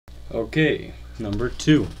Okay, number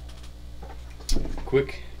 2.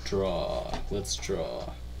 Quick draw. Let's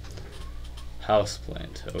draw.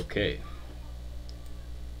 Houseplant. Okay.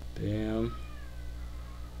 Bam.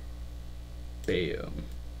 Bam.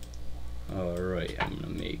 Alright, I'm gonna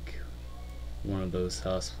make one of those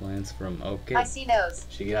houseplants from. Okay. I see nose.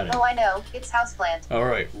 She got it. Oh, I know. It's houseplant.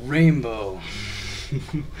 Alright, rainbow.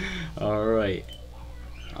 Alright.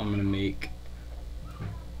 I'm gonna make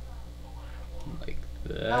like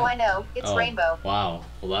that. Oh, I know. It's rainbow. Wow.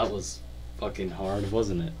 Well, that was fucking hard,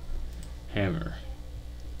 wasn't it? Hammer.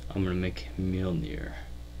 I'm gonna make Mjolnir.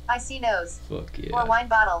 I see nose. Fuck yeah. Or wine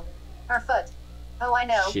bottle. Or foot. Oh, I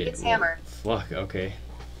know. Shit, It's hammer. Fuck, okay.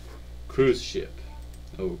 Cruise ship.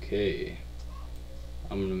 Okay.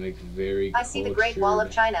 I'm gonna make very I see the Great Wall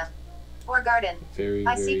of China. Or garden. Very,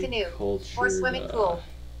 I see very canoe. cultured, Or swimming pool.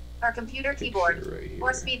 Or computer keyboard. right Or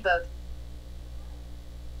here. speedboat.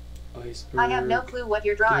 Iceberg. I have no clue what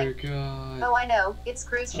you're drawing. Dear God. Oh, I know. It's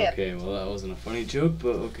cruise ship. Okay, well that wasn't a funny joke,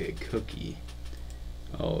 but okay, cookie.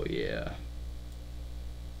 Oh yeah.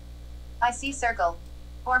 I see circle.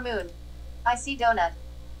 Or moon. I see donut.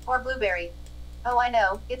 Or blueberry. Oh, I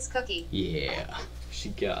know. It's cookie. Yeah. She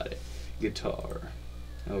got it. Guitar.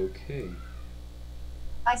 Okay.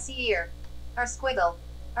 I see ear. Or squiggle.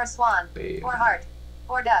 Or swan. Bam. Or heart.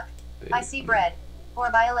 Or duck. I see Bam. bread. Or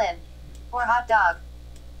violin. Or hot dog.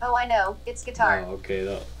 Oh, I know. It's guitar. Oh, okay,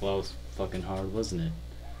 that was fucking hard, wasn't it?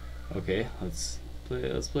 Okay, let's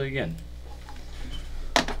play again.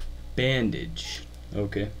 Bandage.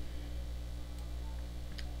 Okay.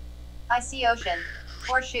 I see ocean.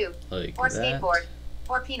 Or shoe. Like Or that. skateboard.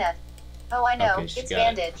 Or peanut. Oh, I know. Okay, she It's got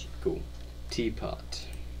it. bandage. Cool. Teapot.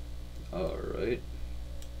 Alright.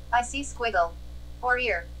 I see squiggle. Or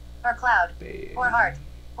ear. Or cloud. Bam. Or heart.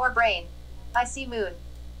 Or brain. I see moon.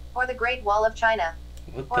 Or the Great Wall of China.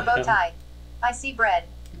 What Or the bow hell? tie. I see bread.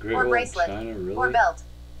 Great Or Wall of bracelet. China, really? Or belt.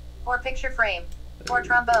 Or picture frame. There Or we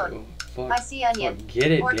trombone. go. Fuck. I see onion. Fuck,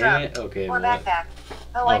 get it, Or damn drum. it. Okay, Or well, backpack.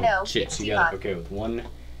 Oh, I know. Shit, It's she teapot. got it. Okay, with 1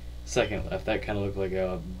 second left. That kind of looked like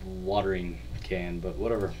a watering can, but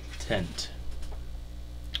whatever. Tent.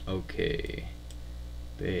 Okay.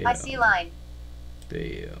 Bam. I see line.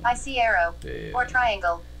 Bam. I see arrow. Bam. Or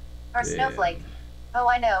triangle. Or Bam. snowflake. Oh,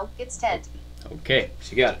 I know. It's tent. Okay,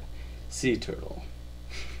 she got it. Sea turtle.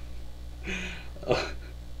 Oh,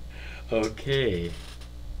 okay.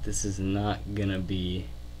 This is not gonna be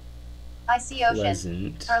I see ocean.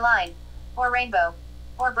 pleasant. Or line. Or rainbow.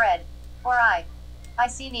 Or bread. Or eye. I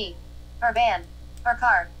see knee. Or van. Or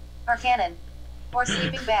car. Or cannon. Or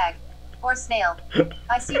sleeping bag. Or snail.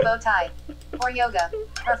 I see bow tie. Or yoga.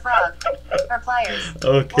 Or frog. Or pliers. Okay,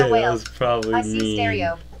 Or that whale. was probably I see mean,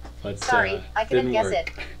 stereo. But, Sorry, I couldn't didn't guess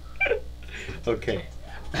work. Okay.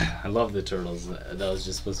 I love the turtles. That was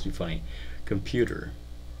just supposed to be funny. Computer.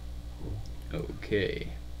 Okay.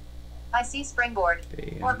 I see springboard.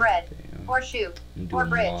 Bam, Or bread. bam. Or shoe. I'm Or doing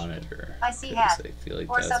bridge. monitor. I see 'cause hat. I feel like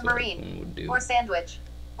Or that's what submarine. everyone would do. Or sandwich.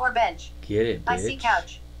 Or bench. Get it, bitch. I see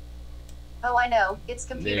couch. Oh, I know. It's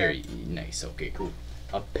computer. Very nice. Okay, cool.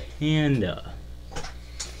 A panda.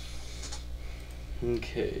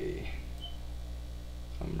 Okay.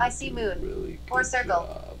 I'm I gonna see do a moon. Really Or good circle.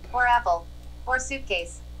 job. Or apple. Or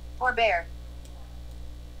suitcase. Or bear.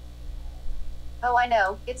 Oh, I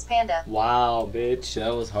know. It's panda. Wow, bitch.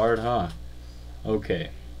 That was hard, huh? Okay.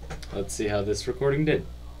 Let's see how this recording did.